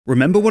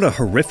Remember what a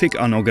horrific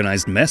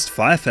unorganized mess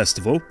Fyre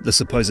Festival, the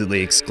supposedly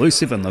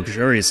exclusive and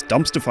luxurious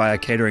dumpster fire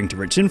catering to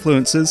rich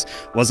influencers,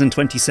 was in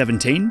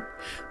 2017?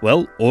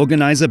 Well,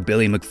 organizer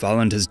Billy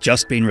McFarland has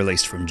just been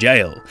released from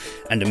jail,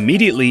 and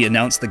immediately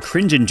announced the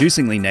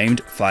cringe-inducingly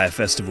named Fyre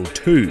Festival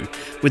 2,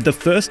 with the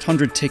first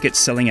 100 tickets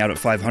selling out at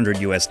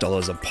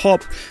 $500 a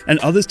pop, and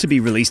others to be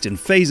released in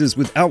phases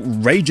with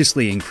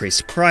outrageously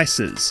increased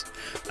prices.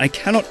 I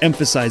cannot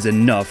emphasize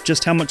enough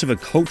just how much of a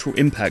cultural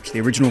impact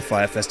the original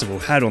Fyre Festival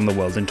had on the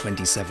world in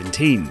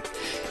 2017.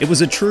 It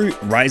was a true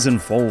rise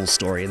and fall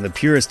story in the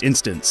purest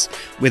instance,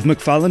 with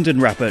McFarland and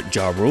rapper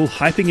Ja Rule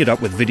hyping it up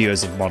with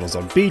videos of models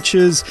on beaches,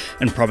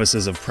 and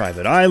promises of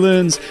private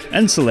islands,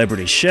 and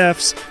celebrity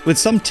chefs, with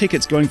some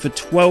tickets going for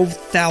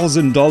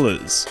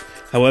 $12,000.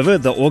 However,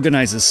 the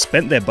organisers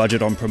spent their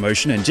budget on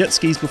promotion and jet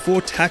skis before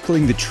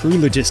tackling the true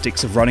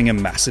logistics of running a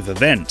massive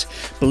event,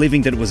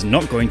 believing that it was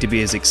not going to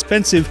be as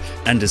expensive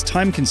and as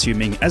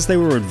time-consuming as they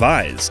were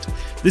advised.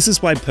 This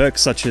is why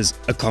perks such as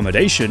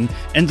accommodation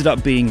ended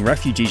up being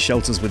refugee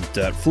shelters with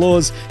dirt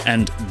floors,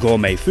 and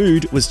gourmet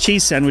food was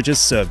cheese sandwiches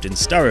served in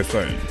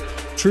styrofoam.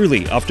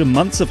 Truly, after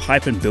months of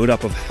hype and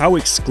build-up of how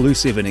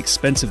exclusive and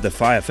expensive the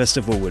Fyre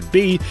Festival would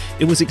be,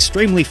 it was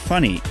extremely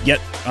funny, yet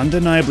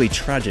undeniably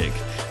tragic,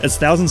 as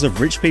thousands of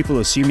rich people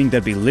assuming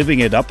they'd be living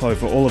it up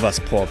over all of us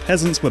poor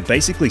peasants were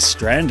basically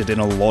stranded in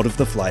a Lord of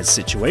the Flies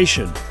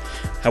situation.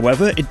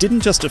 However, it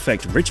didn't just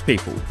affect rich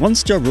people.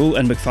 Once Ja Rule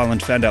and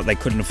McFarland found out they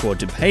couldn't afford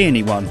to pay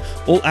anyone,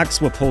 all acts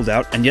were pulled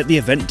out, and yet the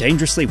event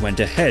dangerously went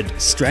ahead,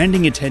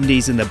 stranding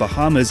attendees in the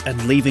Bahamas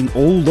and leaving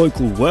all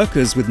local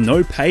workers with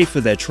no pay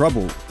for their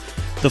trouble.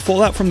 The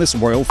fallout from this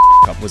royal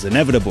f***up was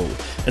inevitable,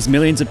 as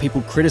millions of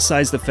people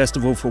criticised the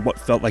festival for what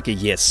felt like a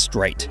year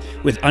straight,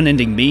 with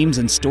unending memes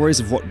and stories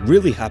of what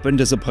really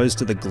happened as opposed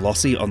to the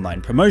glossy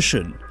online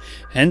promotion.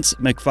 Hence,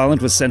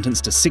 McFarland was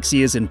sentenced to 6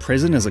 years in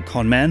prison as a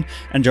conman,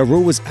 and Ja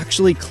Rule was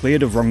actually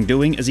cleared of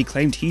wrongdoing as he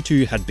claimed he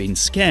too had been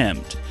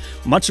scammed.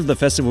 Much of the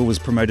festival was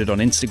promoted on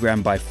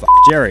Instagram by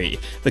Jerry,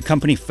 the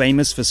company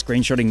famous for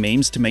screenshotting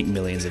memes to make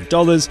millions of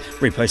dollars,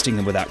 reposting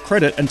them without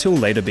credit until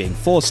later being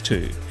forced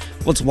to.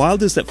 What's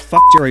wild is that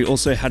Jerry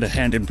also had a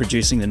hand in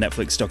producing the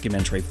Netflix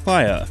documentary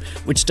Fyre,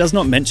 which does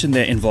not mention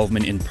their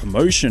involvement in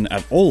promotion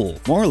at all,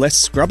 more or less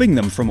scrubbing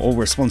them from all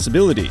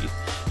responsibility.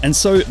 And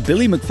so,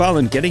 Billy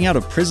McFarland getting out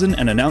of prison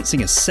and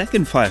announcing a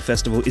second Fyre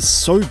Festival is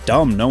so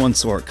dumb no one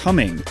saw it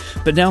coming,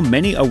 but now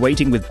many are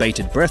waiting with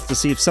bated breath to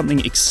see if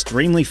something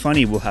extremely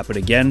funny will happen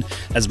again,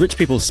 as rich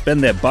people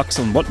spend their bucks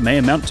on what may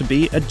amount to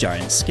be a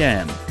giant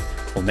scam.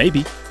 Or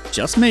maybe,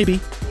 just maybe,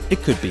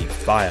 it could be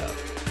Fyre.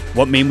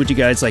 What meme would you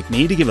guys like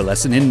me to give a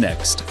lesson in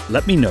next?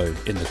 Let me know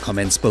in the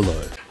comments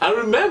below. And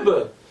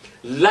remember,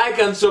 like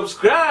and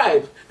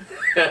subscribe!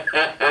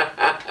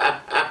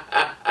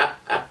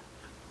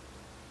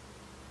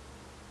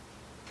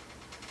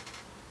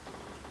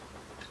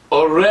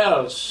 Or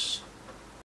else...